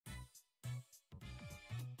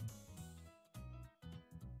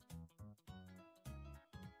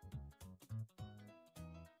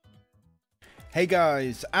Hey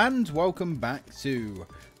guys, and welcome back to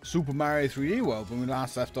Super Mario 3D World. When we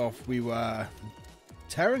last left off, we were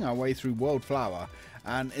tearing our way through World Flower,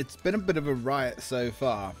 and it's been a bit of a riot so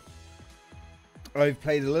far. I've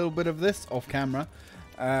played a little bit of this off camera,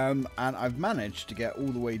 and I've managed to get all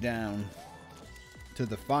the way down to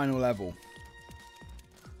the final level,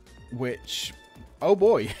 which, oh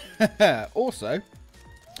boy. Also,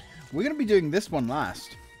 we're going to be doing this one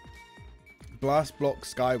last, Blast Block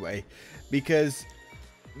Skyway, because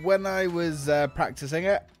when I was practicing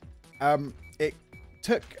it, it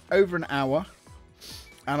took over an hour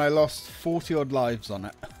and I lost 40 odd lives on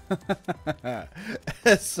it.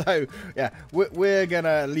 So yeah, we're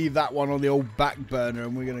gonna leave that one on the old back burner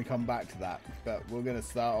and we're gonna come back to that, but we're gonna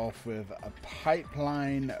start off with a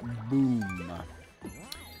pipeline boom.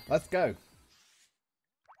 Let's go.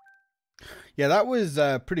 Yeah, that was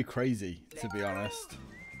pretty crazy, to be honest.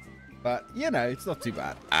 But, you know, it's not too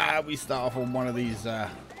bad. We start off on one of these. Oh,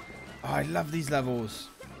 I love these levels.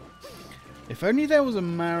 If only there was a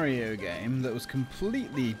Mario game that was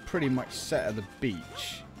completely pretty much set at the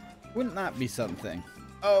beach. Wouldn't that be something?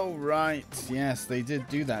 Oh, right. Yes, they did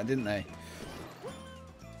do that, didn't they?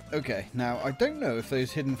 Okay, now, I don't know if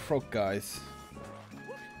those hidden frog guys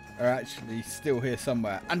are actually still here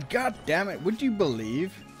somewhere. And god damn it, would you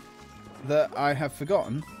believe that I have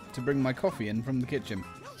forgotten to bring my coffee in from the kitchen?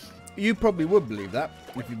 You probably would believe that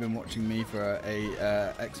if you've been watching me for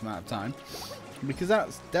a X amount of time, because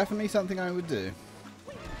that's definitely something I would do.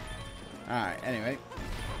 Alright, anyway,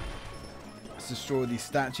 let's destroy these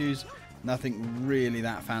statues. Nothing really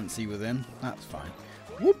that fancy within. That's fine.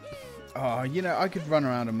 Whoop! Oh, you know, I could run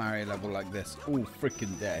around a Mario level like this all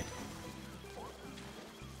freaking day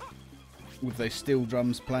with those steel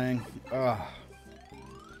drums playing. Oh.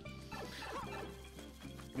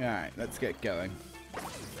 Alright, let's get going.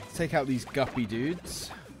 Take out these guppy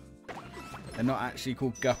dudes. They're not actually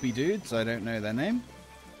called guppy dudes. I don't know their name.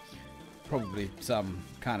 Probably some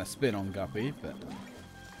kind of spin on guppy, but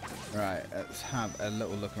right, let's have a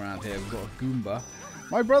little look around here. We've got a Goomba.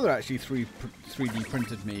 My brother actually 3D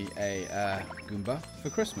printed me a Goomba for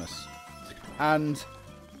Christmas, and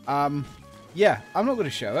yeah, I'm not going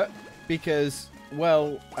to show it because,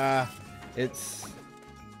 well, it's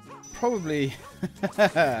probably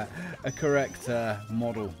a correct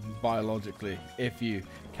model biologically, if you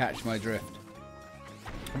catch my drift.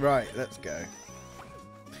 Right, let's go.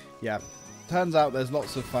 Yeah, turns out there's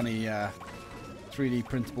lots of funny 3D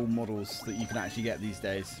printable models that you can actually get these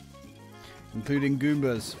days, including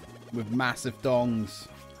Goombas with massive dongs,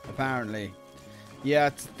 apparently. Yeah,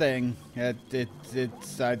 it's a thing. I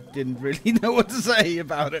didn't really know what to say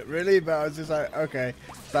about it, really, but I was just like, okay,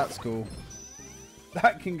 that's cool.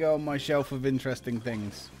 That can go on my shelf of interesting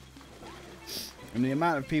things. And the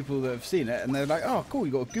amount of people that have seen it and they're like, oh cool,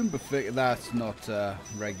 you got a Goomba figure. That's not a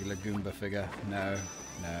regular Goomba figure. No,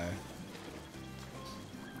 no.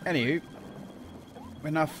 Anywho,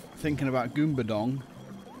 enough thinking about Goomba Dong,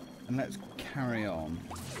 and let's carry on.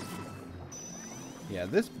 Yeah,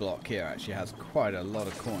 this block here actually has quite a lot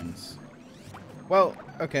of coins. Well,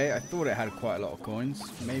 okay, I thought it had quite a lot of coins.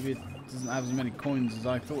 Maybe it doesn't have as many coins as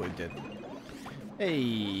I thought it did.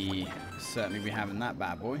 Hey, certainly be having that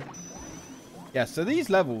bad boy. Yeah, so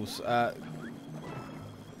these levels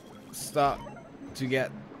start to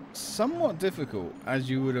get somewhat difficult, as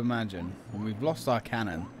you would imagine. When we've lost our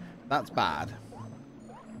cannon, that's bad.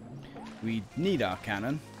 We need our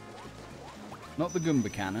cannon. Not the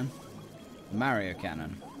Goomba cannon, the Mario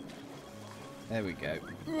cannon. There we go.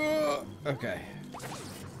 Okay.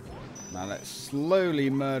 Now let's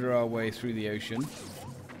slowly murder our way through the ocean,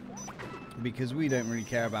 because we don't really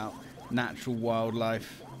care about natural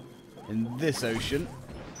wildlife in this ocean,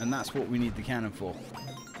 and that's what we need the cannon for.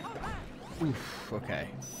 Oof, okay.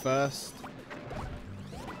 First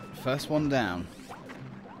one down.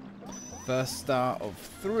 First star of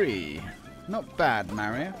 3. Not bad,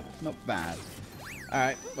 Mario. Not bad.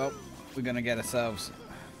 Alright, well, we're going to get ourselves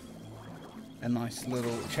a nice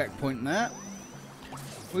little checkpoint there.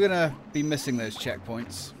 We're going to be missing those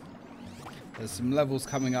checkpoints. There's some levels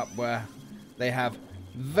coming up where they have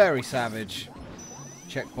very savage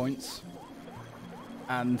checkpoints,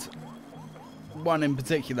 and one in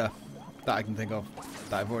particular that I can think of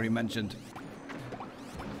that I've already mentioned.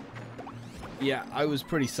 Yeah, I was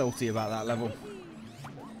pretty salty about that level.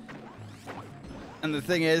 And the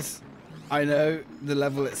thing is, I know the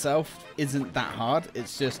level itself isn't that hard,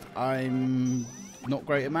 it's just I'm not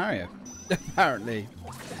great at Mario, apparently,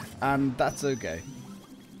 and that's okay.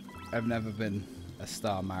 I've never been a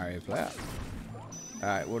star Mario player.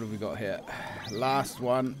 Alright, what have we got here? Last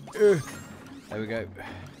one. There we go.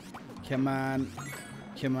 Come on.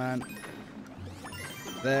 Come on.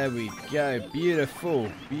 There we go.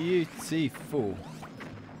 Beautiful. Beautiful.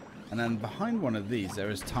 And then behind one of these, there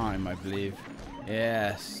is time, I believe.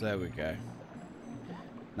 Yes, there we go.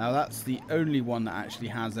 Now, that's the only one that actually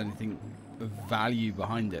has anything of value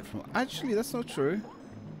behind it. Actually, that's not true.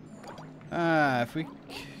 If we...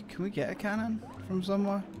 Can we get a cannon from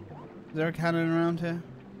somewhere? Is there a cannon around here?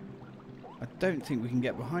 I don't think we can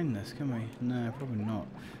get behind this, can we? No, probably not.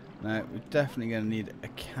 No, we're definitely going to need a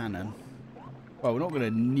cannon. Well, we're not going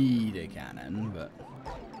to need a cannon, but...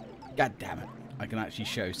 God damn it. I can actually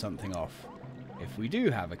show something off if we do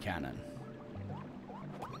have a cannon.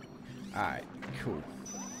 Alright, cool.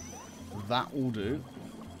 That will do.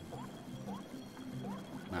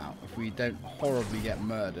 Now, if we don't horribly get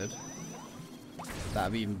murdered,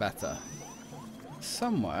 that'd be even better.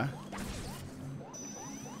 Somewhere.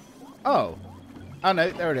 Oh! Oh no,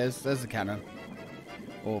 there it is. There's the cannon.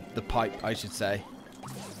 Or the pipe, I should say.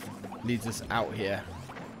 Leads us out here.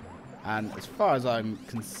 And as far as I'm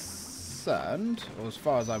concerned, or as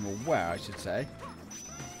far as I'm aware, I should say,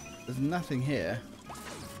 there's nothing here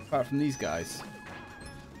apart from these guys.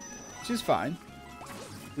 Which is fine.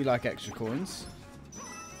 We like extra coins.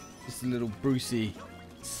 Just a little Brucey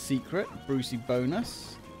secret, Brucey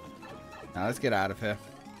bonus. Now let's get out of here.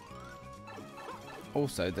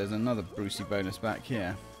 Also, there's another Brucey bonus back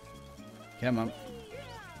here. Come on.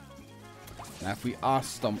 Now if we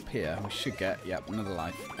stomp here, we should get, yep, another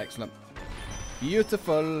life. Excellent.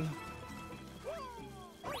 Beautiful.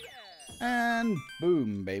 And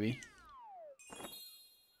boom, baby.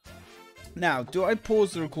 Now, do I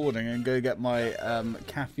pause the recording and go get my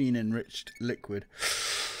caffeine-enriched liquid?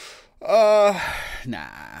 Nah.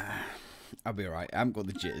 I'll be alright. I haven't got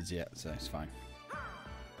the jitters yet, so it's fine.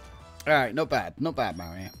 Alright, not bad. Not bad,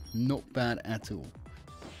 Mario. Not bad at all.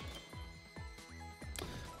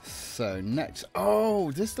 So, next.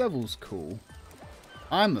 Oh, this level's cool.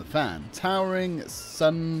 I'm a fan. Towering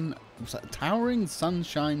Sunshine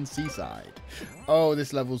Seaside. Oh,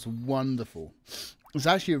 this level's wonderful. It's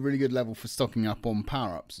actually a really good level for stocking up on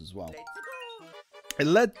power-ups as well.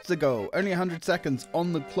 Let's go. Only 100 seconds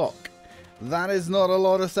on the clock. That is not a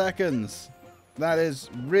lot of seconds. That is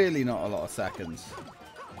really not a lot of seconds.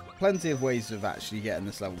 Plenty of ways of actually getting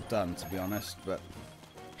this level done, to be honest, but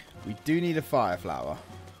we do need a fire flower.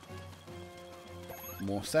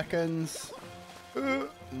 More seconds.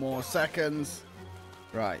 More seconds.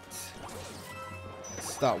 Right.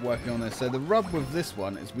 Let's start working on this. So the rub with this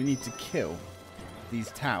one is we need to kill these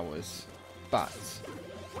towers, but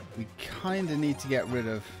we kind of need to get rid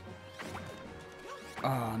of...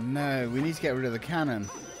 Oh no, we need to get rid of the cannon.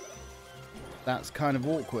 That's kind of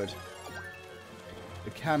awkward.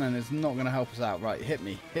 The cannon is not going to help us out. Right, hit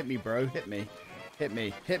me. Hit me, bro. Hit me. Hit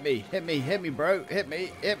me. Hit me. Hit me. Hit me, bro. Hit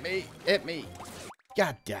me. Hit me. Hit me.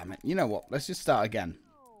 God damn it. You know what? Let's just start again.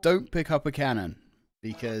 Don't pick up a cannon,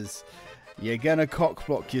 because you're going to cock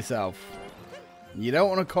block yourself. You don't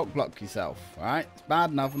want to cock block yourself, alright? It's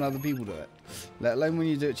bad enough when other people do it, let alone when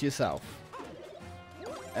you do it to yourself.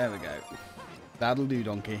 There we go. That'll do,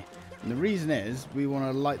 donkey. And the reason is, we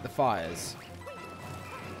want to light the fires.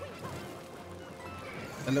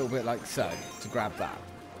 A little bit like so, to grab that.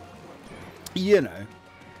 You know,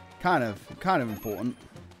 kind of important.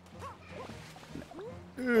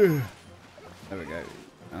 There we go.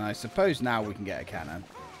 And I suppose now we can get a cannon.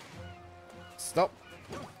 Stop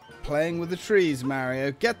playing with the trees,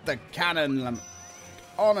 Mario. Get the cannon.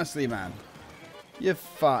 Honestly, man. You're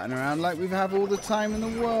farting around like we have all the time in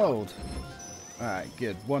the world. Alright,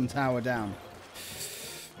 good. One tower down.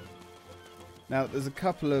 Now, there's a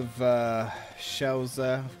couple of shells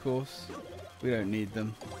there, of course. We don't need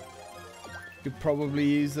them. Could probably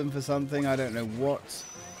use them for something. I don't know what.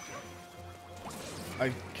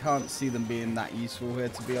 I can't see them being that useful here,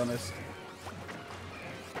 to be honest.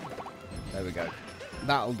 There we go.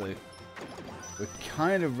 That'll do. We're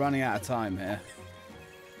kind of running out of time here.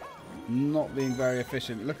 Not being very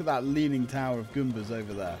efficient. Look at that leaning tower of Goombas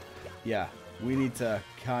over there. Yeah, we need to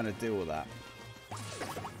kind of deal with that.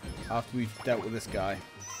 After we've dealt with this guy.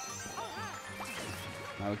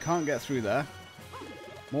 Now we can't get through there.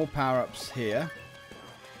 More power-ups here,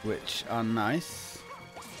 which are nice.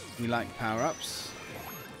 We like power-ups.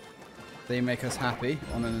 They make us happy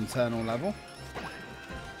on an internal level.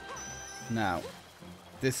 Now,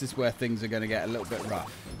 this is where things are going to get a little bit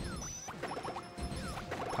rough.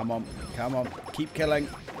 Come on, come on. Keep killing.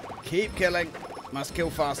 Keep killing. Must kill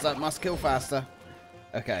faster, must kill faster.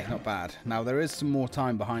 Okay, not bad. Now, there is some more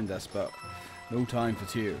time behind us, but no time for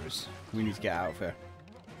tears. We need to get out of here.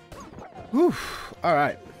 Whew.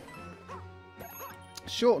 Alright.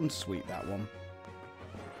 Short and sweet, that one.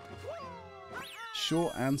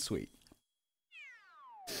 Short and sweet.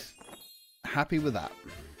 happy with that.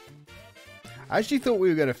 I actually thought we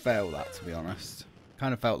were going to fail that, to be honest.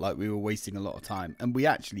 Kind of felt like we were wasting a lot of time, and we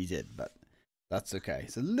actually did, but that's okay.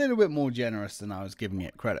 It's a little bit more generous than I was giving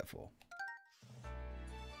it credit for.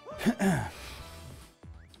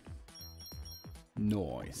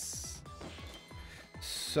 Nice.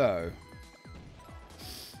 So,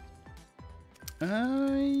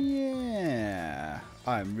 yeah,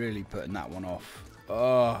 I'm really putting that one off.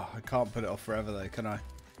 Oh, I can't put it off forever though, can I?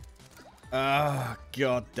 Oh,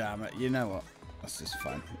 god damn it! You know what? That's just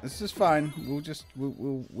fine. It's just fine.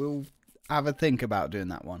 We'll have a think about doing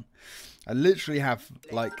that one. I literally have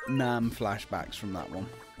like Nam flashbacks from that one.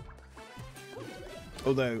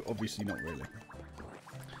 Although obviously not really.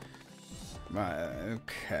 Right.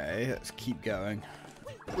 Okay. Let's keep going.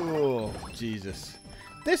 Oh Jesus!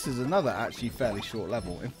 This is another actually fairly short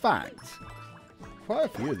level. In fact, quite a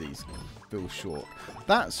few of these feel short.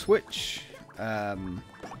 That switch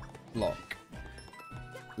block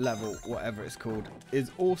level, whatever it's called,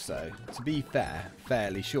 is also, to be fair,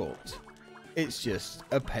 fairly short. It's just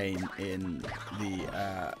a pain in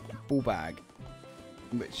the ball bag,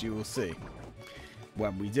 which you will see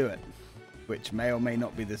when we do it, which may or may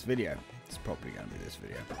not be this video. It's probably going to be this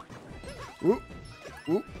video. Ooh,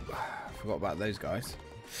 ooh, forgot about those guys.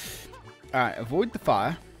 Alright, avoid the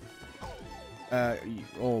fire.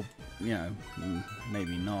 Or, you know,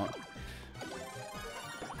 maybe not.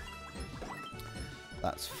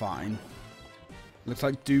 That's fine. Looks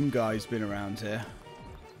like Doom Guy's been around here.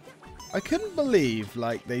 I couldn't believe,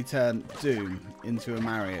 like, they turned Doom into a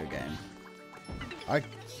Mario game.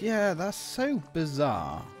 Yeah, that's so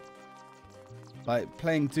bizarre. Like,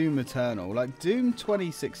 playing Doom Eternal. Like, Doom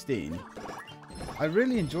 2016. I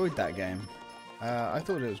really enjoyed that game. I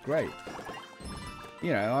thought it was great.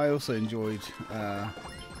 You know, I also enjoyed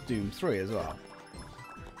Doom 3 as well.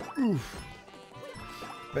 Oof.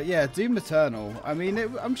 But yeah, Doom Eternal, I mean,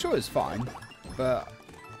 I'm sure it's fine. But,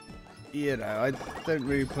 you know, I don't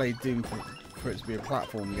really play Doom for it to be a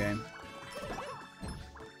platform game.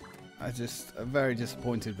 I'm very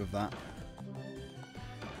disappointed with that.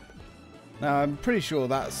 Now, I'm pretty sure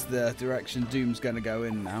that's the direction Doom's going to go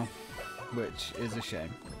in now, which is a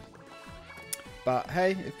shame. But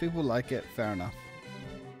hey, if people like it, fair enough.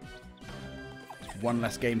 It's one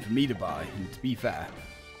less game for me to buy, and to be fair,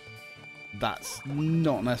 that's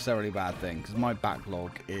not necessarily a bad thing, because my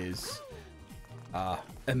backlog is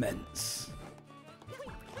immense.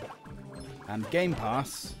 And Game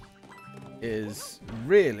Pass is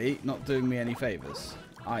really not doing me any favours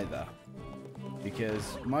either.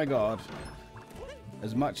 Because, my god,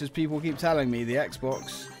 as much as people keep telling me the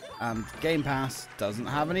Xbox and Game Pass doesn't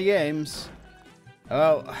have any games,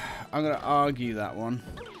 well, I'm going to argue that one.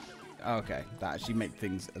 Okay, that actually makes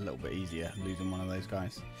things a little bit easier, losing one of those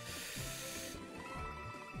guys.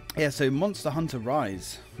 Yeah, so Monster Hunter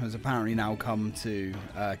Rise has apparently now come to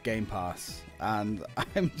Game Pass, and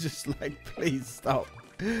I'm just like, please stop.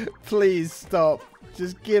 Please stop.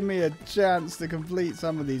 Just give me a chance to complete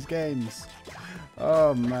some of these games.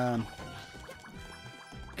 Oh, man.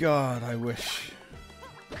 God, I wish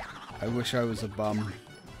I was a bum.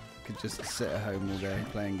 Could just sit at home all day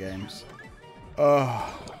playing games.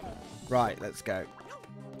 Oh. Right, let's go.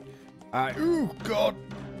 Alright. Ooh, God.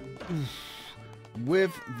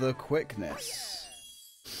 With the quickness.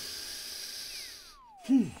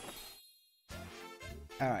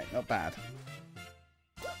 Alright, not bad.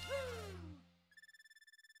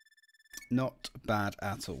 Not bad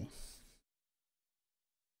at all.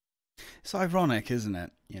 It's ironic, isn't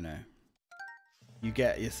it? You know, you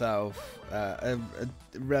get yourself a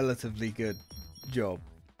relatively good job,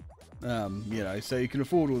 you know, so you can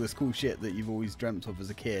afford all this cool shit that you've always dreamt of as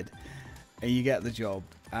a kid, and you get the job,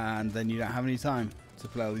 and then you don't have any time to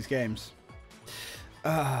play all these games.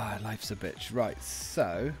 Ah, life's a bitch. Right,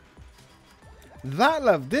 so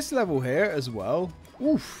this level here as well.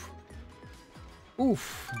 Oof.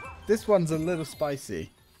 Oof. This one's a little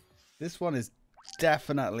spicy. This one is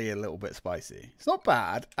definitely a little bit spicy. It's not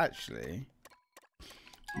bad, actually.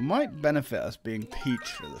 Might benefit us being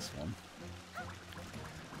Peach for this one.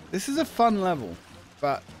 This is a fun level,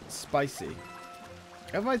 but spicy.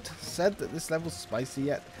 Have I said that this level's spicy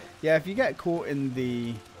yet? Yeah, if you get caught in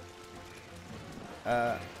the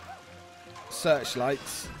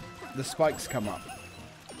searchlights, the spikes come up.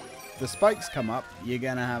 If the spikes come up, you're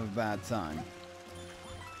gonna have a bad time.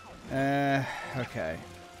 Okay.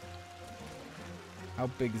 How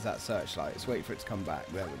big is that searchlight? Let's wait for it to come back.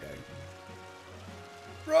 There we go.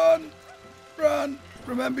 Run! Run!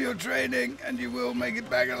 Remember your training and you will make it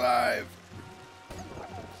back alive.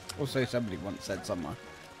 Also, somebody once said somewhere.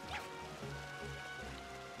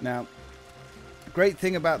 Now, Great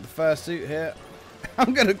thing about the fursuit here,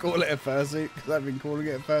 I'm going to call it a fursuit because I've been calling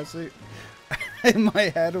it a fursuit in my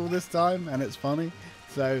head all this time, and it's funny.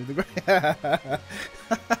 So the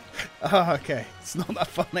oh, okay, it's not that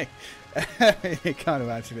funny. It kind of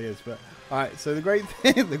actually is, but all right. So the great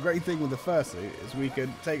thing with the fursuit is we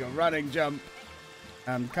can take a running jump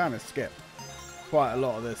and kind of skip quite a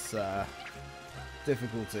lot of this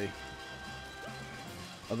difficulty.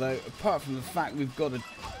 Although, apart from the fact we've got a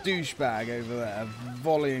douchebag over there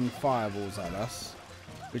volleying fireballs at us,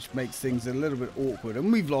 which makes things a little bit awkward,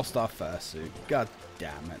 and we've lost our fursuit. God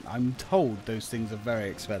damn it. I'm told those things are very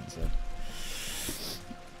expensive.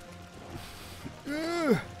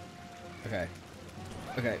 Okay.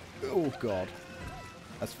 Okay. Oh, God.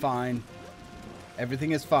 That's fine.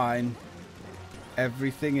 Everything is fine.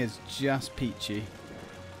 Everything is just peachy.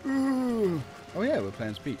 Oh, yeah, we're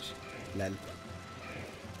playing as Peach. Lel.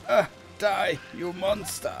 Die, you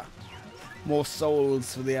monster. More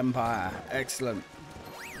souls for the Empire. Excellent.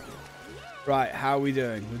 Right, how are we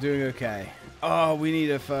doing? We're doing okay. Oh, we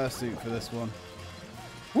need a fursuit for this one.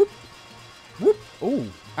 Whoop. Whoop. Oh,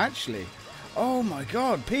 actually. Oh my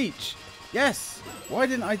god, Peach. Yes. Why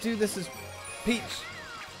didn't I do this as Peach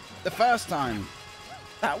the first time?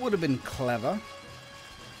 That would have been clever.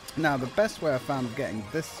 Now, the best way I found of getting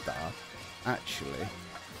this star, actually,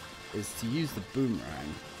 is to use the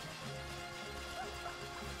boomerang.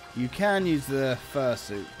 You can use the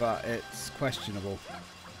fursuit, but it's questionable.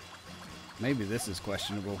 Maybe this is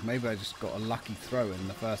questionable. Maybe I just got a lucky throw in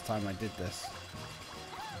the first time I did this.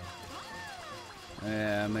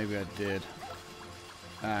 Yeah, maybe I did.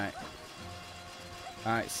 Alright.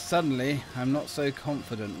 Alright, suddenly I'm not so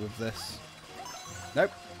confident with this.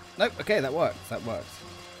 Nope. Nope. Okay, that worked. That worked.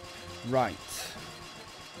 Right.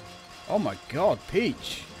 Oh my god,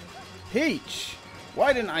 Peach. Peach!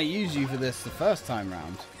 Why didn't I use you for this the first time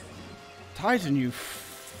round? Titan, you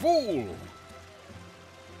fool!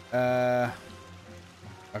 Okay.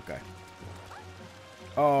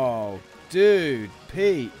 Oh, dude,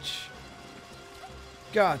 Peach.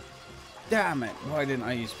 God damn it. Why didn't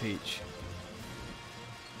I use Peach?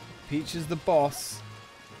 Peach is the boss.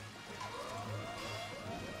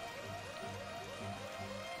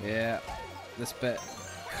 Yeah, this bit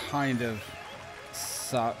kind of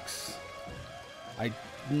sucks. I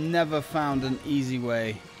never found an easy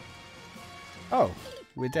way. Oh,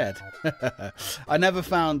 we're dead. I never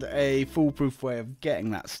found a foolproof way of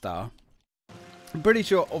getting that star. I'm pretty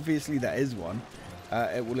sure, obviously, there is one.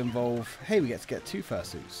 It will involve... Hey, we get to get 2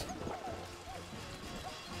 fursuits.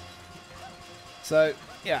 So,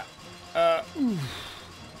 yeah.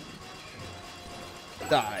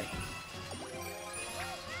 Die.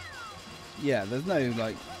 Yeah, there's no,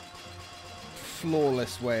 like,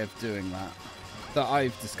 flawless way of doing that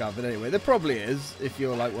I've discovered anyway. There probably is if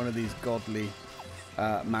you're like one of these godly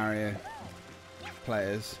Mario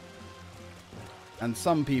players, and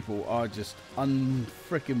some people are just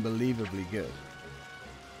unfreaking believably good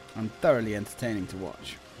and thoroughly entertaining to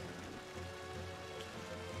watch.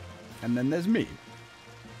 And then there's me,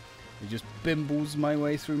 who just bimbles my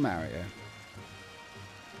way through Mario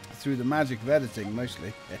through the magic of editing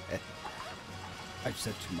mostly. I've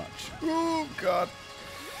said too much. Oh god.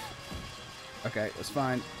 Okay, that's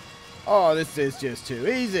fine. Oh, this is just too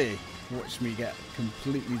easy. Watch me get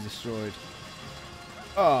completely destroyed.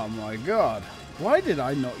 Oh my god. Why did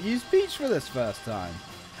I not use Peach for this first time?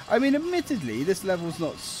 I mean, admittedly, this level's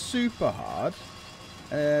not super hard.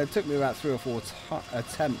 It took me about 3 or 4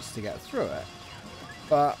 attempts to get through it.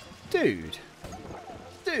 But, dude.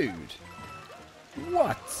 Dude.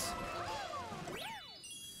 What?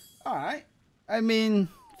 Alright. I mean,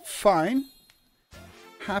 fine.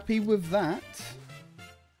 Happy with that.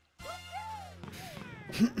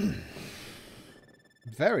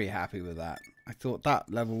 Very happy with that. I thought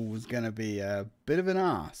that level was going to be a bit of an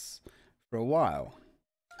arse for a while.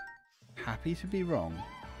 Happy to be wrong.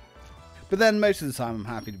 But then most of the time I'm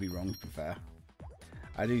happy to be wrong, to be fair.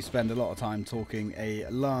 I do spend a lot of time talking a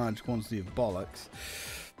large quantity of bollocks.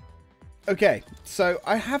 Okay, so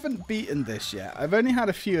I haven't beaten this yet. I've only had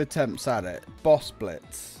a few attempts at it. Boss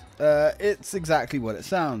Blitz. It's exactly what it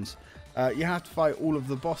sounds. You have to fight all of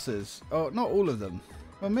the bosses. Oh, not all of them.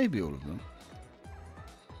 Well, maybe all of them.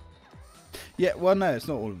 Yeah, well, no, it's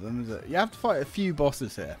not all of them, is it? You have to fight a few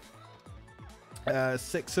bosses here.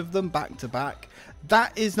 6 of them back to back.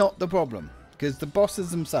 That is not the problem, because the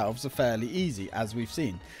bosses themselves are fairly easy, as we've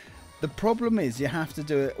seen. The problem is you have to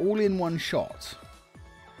do it all in one shot.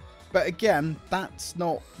 But again, that's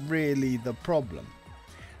not really the problem.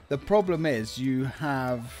 The problem is you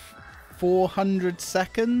have 400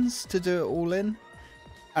 seconds to do it all in.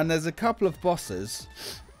 And there's a couple of bosses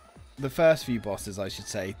the first few bosses, I should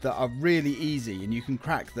say, that are really easy and you can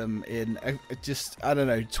crack them in just, I don't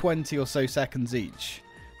know, 20 or so seconds each.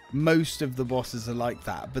 Most of the bosses are like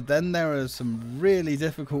that, but then there are some really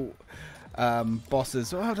difficult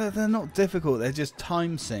bosses. Well, they're not difficult, they're just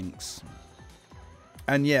time sinks.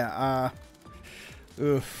 And yeah,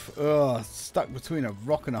 stuck between a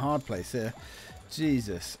rock and a hard place here.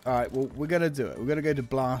 Jesus. Alright, well, we're going to do it. We're going to go to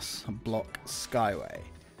Blast Block Skyway.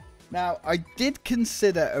 Now, I did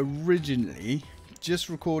consider originally just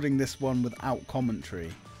recording this one without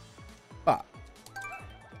commentary. But,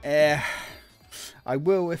 I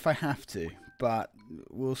will if I have to. But,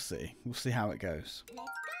 we'll see. We'll see how it goes.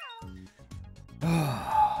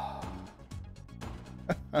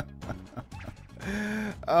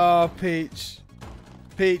 Oh, Peach.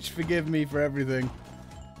 Peach, forgive me for everything.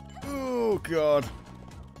 Oh, God.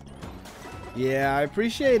 Yeah, I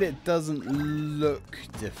appreciate it doesn't look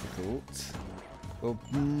difficult. Well,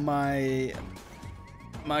 my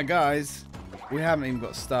guys, we haven't even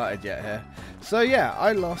got started yet here. So, yeah,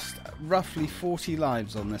 I lost roughly 40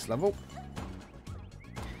 lives on this level.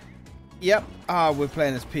 Yep. We're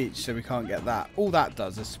playing as Peach, so we can't get that. All that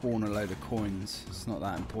does is spawn a load of coins. It's not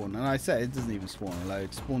that important. And I said it doesn't even spawn a load.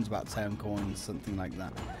 It spawns about 10 coins, something like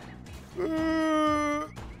that.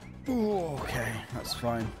 Okay, that's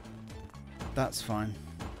fine. That's fine.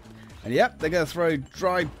 And yep, they're going to throw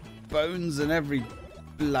dry bones and every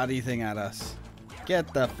bloody thing at us.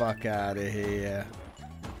 Get the fuck out of here.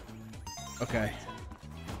 Okay.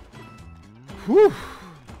 Whew.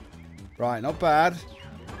 Right, not bad.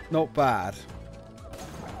 Not bad.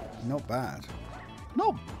 Not bad.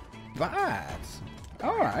 Not bad.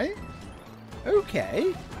 Alright.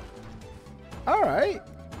 Okay. Alright.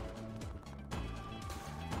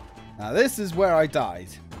 Now this is where I died.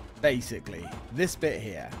 Basically. This bit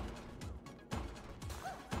here.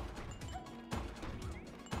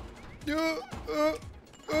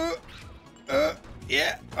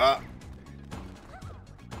 Yeah.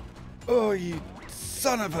 Oh, you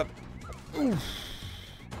son of a... Oof.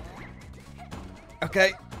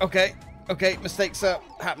 Okay. Mistakes are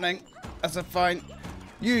happening. That's a fine.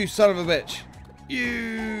 You son of a bitch.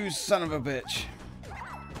 You son of a bitch.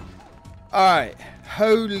 Alright.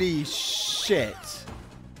 Holy shit.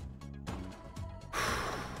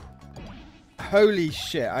 Holy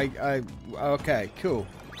shit. Okay, cool.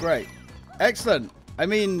 Great. Excellent. I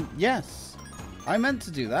mean, yes. I meant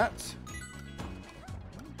to do that.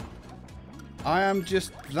 I am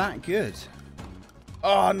just that good.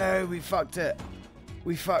 Oh no, we fucked it.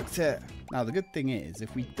 We fucked it. Now the good thing is,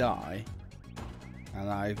 if we die, and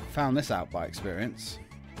I found this out by experience,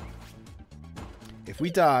 if we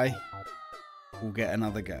die, we'll get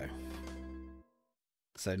another go.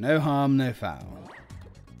 So no harm, no foul.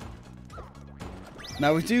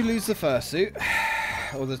 Now we do lose the fursuit,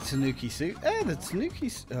 or the Tanuki suit. The Tanuki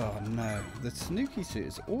suit. Oh no, the Tanuki suit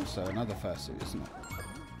is also another fursuit, isn't it?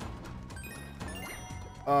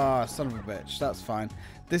 Ah, oh, son of a bitch. That's fine.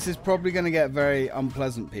 This is probably going to get very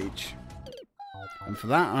unpleasant, Peach. And for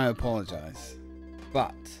that, I apologize.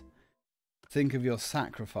 But think of your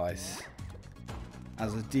sacrifice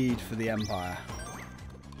as a deed for the Empire.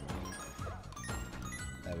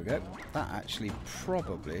 There we go. That actually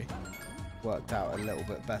probably worked out a little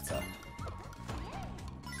bit better.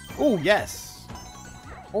 Oh, yes.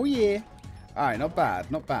 Oh, yeah. Alright, not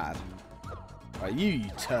bad. Not bad. Right, you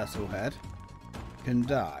turtle head, can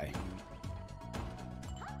die.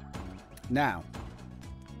 Now.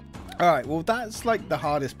 Alright, well that's like the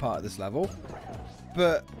hardest part of this level.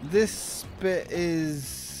 But this bit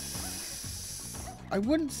is... I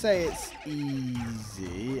wouldn't say it's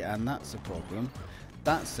easy, and that's a problem.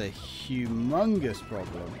 That's a humongous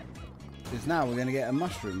problem. Because now we're going to get a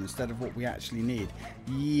mushroom instead of what we actually need.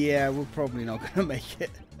 Yeah, we're probably not going to make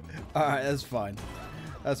it. Alright, that's fine.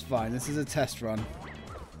 That's fine. This is a test run.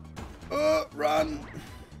 Run!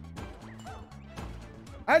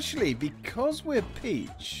 Actually, because we're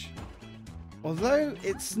Peach, although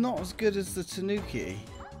it's not as good as the Tanuki,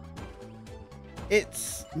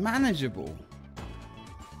 it's manageable.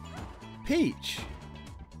 Peach!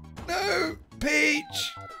 No!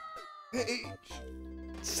 Peach! Peach!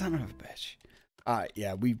 Son of a bitch. Alright,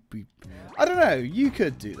 yeah, we... I don't know, you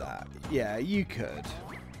could do that. Yeah, you could.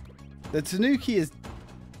 The Tanuki is...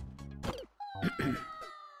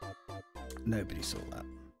 Nobody saw that.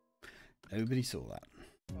 Nobody saw that.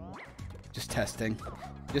 Just testing.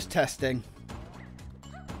 Just testing.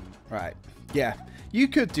 Right. Yeah. You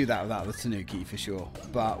could do that without the Tanuki for sure.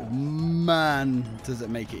 But man, does it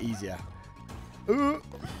make it easier. Ooh.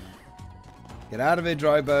 Get out of here,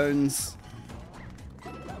 dry bones.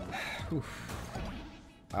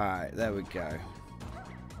 Alright, there we go.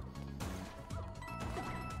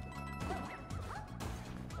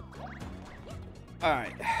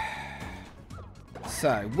 Alright.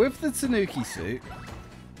 So, with the Tanuki suit,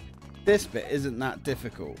 this bit isn't that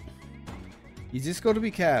difficult. You just got to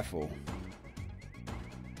be careful.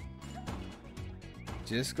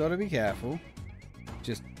 Just got to be careful.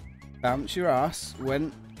 Just bounce your ass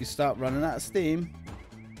when you start running out of steam.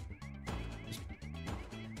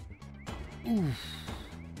 Oof.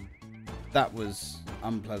 That was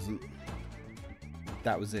unpleasant.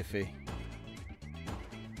 That was iffy.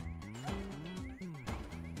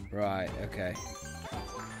 Right, okay.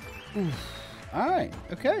 Alright,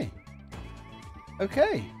 okay.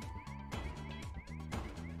 Okay.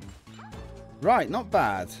 Right, not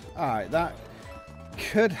bad. Alright, that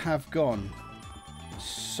could have gone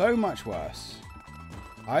so much worse.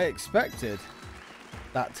 I expected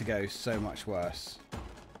that to go so much worse.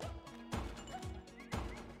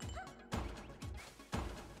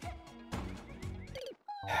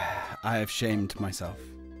 I have shamed myself.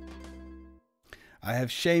 I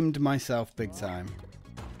have shamed myself big time.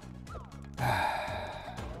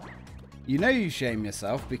 You know you shame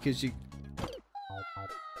yourself because you...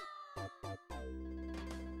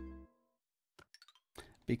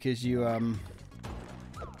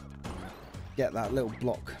 get that little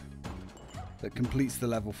block that completes the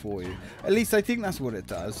level for you. At least I think that's what it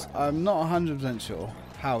does. I'm not 100% sure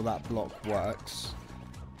how that block works.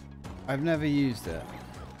 I've never used it.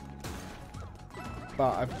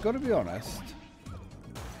 But I've got to be honest,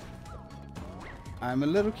 I'm a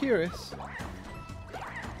little curious.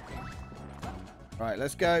 Right,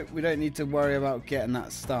 let's go. We don't need to worry about getting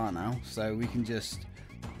that star now, so we can just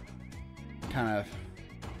kind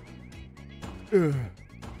of...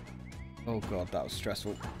 Oh god, that was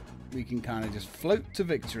stressful. We can kind of just float to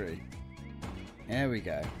victory. There we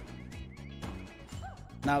go.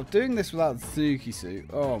 Now, doing this without the Tanuki suit,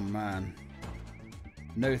 oh man.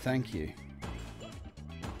 No thank you.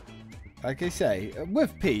 Like I say,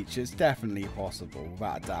 with Peach, it's definitely possible,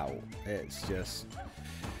 without a doubt. It's just...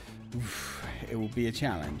 Oof, it will be a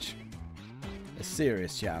challenge. A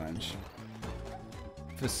serious challenge.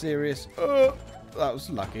 For serious... Oh, that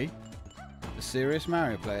was lucky. For serious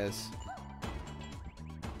Mario players.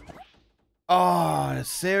 Oh,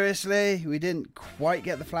 seriously? We didn't quite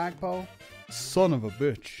get the flagpole? Son of a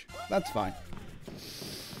bitch. That's fine.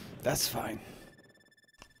 That's fine.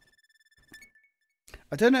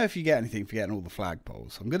 I don't know if you get anything for getting all the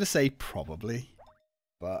flagpoles. I'm going to say probably,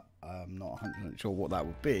 but I'm not 100% sure what that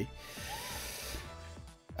would be.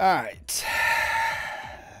 Alright.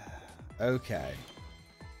 Okay.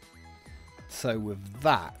 So with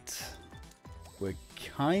that, we're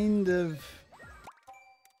kind of...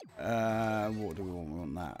 what do we want? We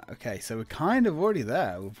want that. Okay, so we're kind of already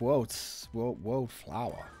there with World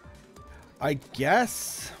Flower. I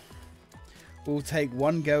guess we'll take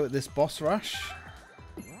one go at this boss rush.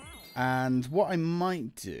 And what I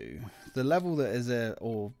might do, the level that is a,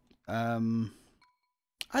 or,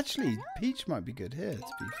 actually, Peach might be good here,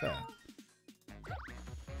 to be fair.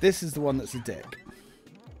 This is the one that's a dick.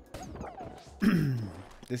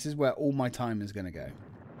 This is where all my time is going to go.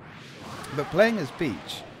 But playing as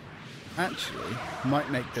Peach, actually, might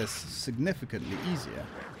make this significantly easier.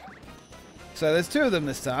 So there's two of them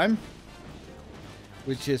this time,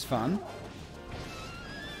 which is fun.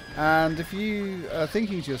 And if you are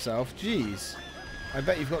thinking to yourself, geez, I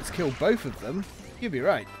bet you've got to kill both of them, you'd be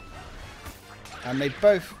right. And they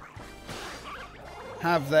both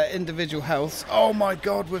have their individual healths. Oh my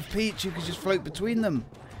god, with Peach, you can just float between them.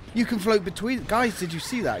 You can float between... Guys, did you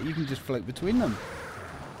see that? You can just float between them.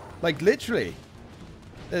 Like, literally.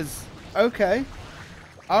 There's... Okay.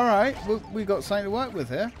 Alright, we got something to work with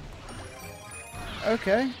here.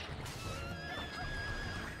 Okay.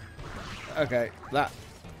 Okay, that...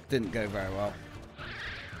 didn't go very well.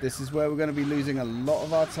 This is where we're going to be losing a lot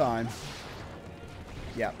of our time.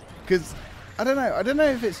 Yeah, because I don't know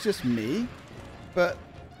if it's just me, but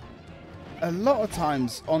a lot of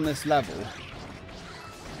times on this level,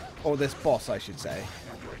 or this boss I should say,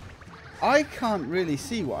 I can't really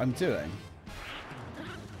see what I'm doing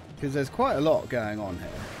because there's quite a lot going on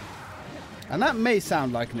here, and that may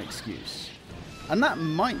sound like an excuse, and that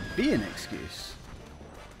might be an excuse.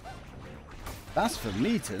 That's for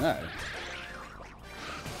me to know.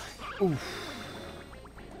 Oof.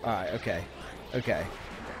 Alright, okay. Okay.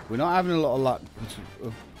 We're not having a lot of luck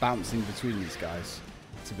of bouncing between these guys,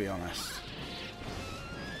 to be honest.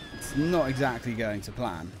 It's not exactly going to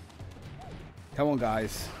plan. Come on,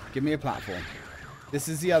 guys. Give me a platform. This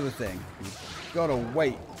is the other thing. You've got to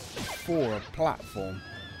wait for a platform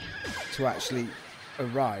to actually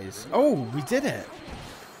arise. Oh, we did it!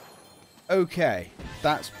 Okay,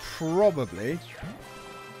 that's probably,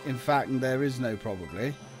 in fact, there is no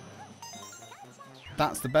probably.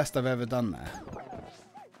 That's the best I've ever done there.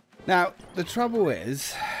 Now, the trouble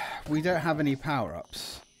is, we don't have any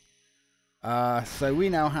power-ups. So we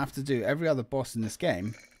now have to do every other boss in this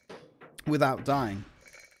game without dying.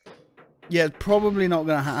 Yeah, probably not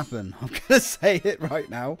going to happen. I'm going to say it right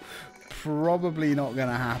now. Probably not going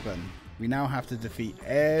to happen. We now have to defeat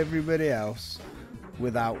everybody else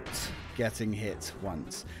without getting hit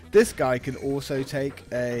once. This guy could also take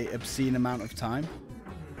an obscene amount of time.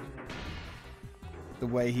 The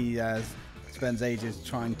way he spends ages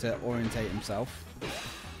trying to orientate himself.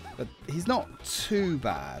 But he's not too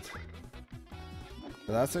bad.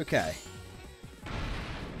 But that's okay.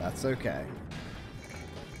 That's okay.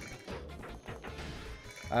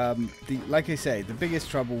 Like I say, the biggest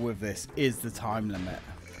trouble with this is the time limit.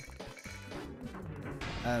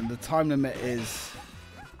 And the time limit is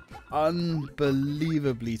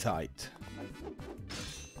unbelievably tight.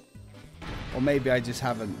 Or maybe I just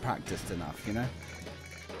haven't practiced enough, you know?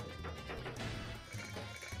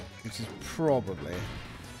 Which is probably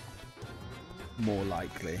more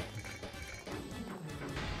likely.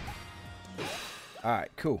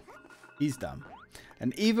 Alright, cool. He's done.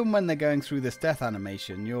 And even when they're going through this death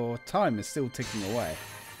animation, your time is still ticking away.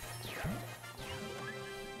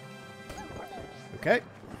 Okay.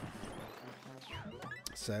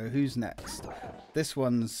 So who's next? This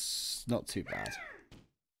one's not too bad.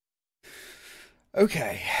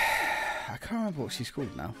 Okay. I can't remember what she's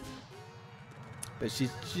called now. But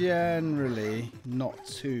she's generally not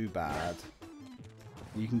too bad.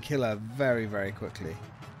 You can kill her very, very quickly.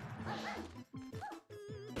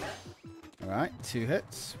 Alright, 2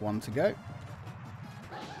 hits, 1 to go.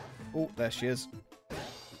 Oh, there she is.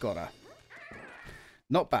 Got her.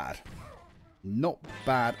 Not bad. Not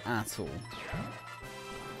bad at all.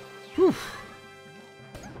 Whew.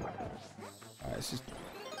 Alright, let's just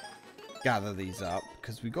gather these up,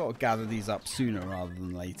 because we've got to gather these up sooner rather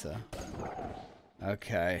than later.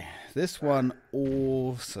 Okay, this one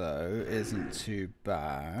also isn't too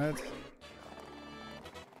bad.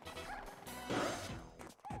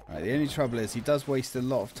 Right, the only trouble is he does waste a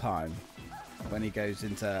lot of time when he goes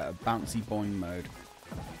into a bouncy boing mode.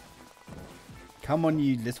 Come on,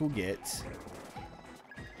 you little git.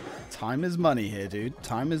 Time is money here, dude.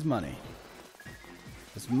 Time is money.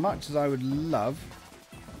 As much as I would love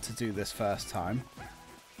to do this first time,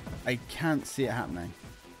 I can't see it happening.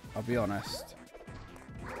 I'll be honest.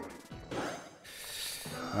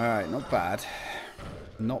 Alright, not bad.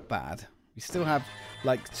 Not bad. We still have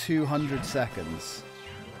like 200 seconds.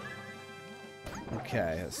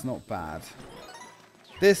 Okay, that's not bad.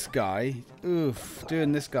 This guy, oof,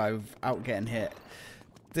 doing this guy without getting hit.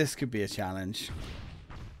 This could be a challenge.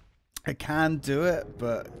 I can do it,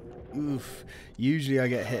 but oof, usually I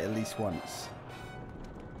get hit at least once.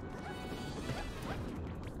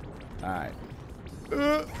 Alright.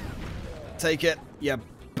 Take it, you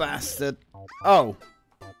bastard. Oh.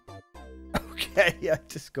 Okay, I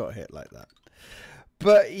just got hit like that.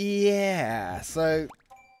 But yeah, so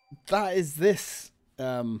that is this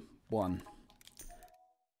one.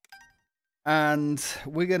 And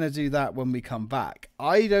we're going to do that when we come back.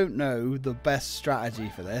 I don't know the best strategy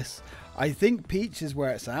for this. I think Peach is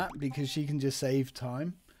where it's at because she can just save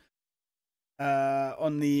time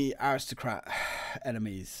on the aristocrat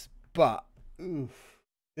enemies. But oof,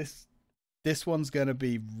 this one's going to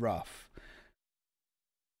be rough.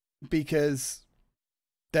 Because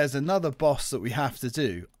there's another boss that we have to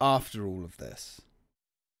do after all of this.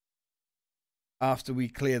 After we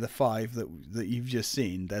clear the 5 that you've just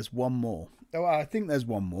seen, there's one more. Oh, I think there's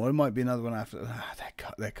one more. It might be another one after.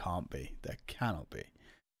 There can't be. There cannot be.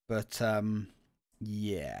 But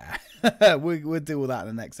yeah, we'll deal with that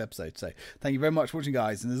in the next episode. So thank you very much for watching,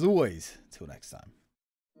 guys, and as always, until next time.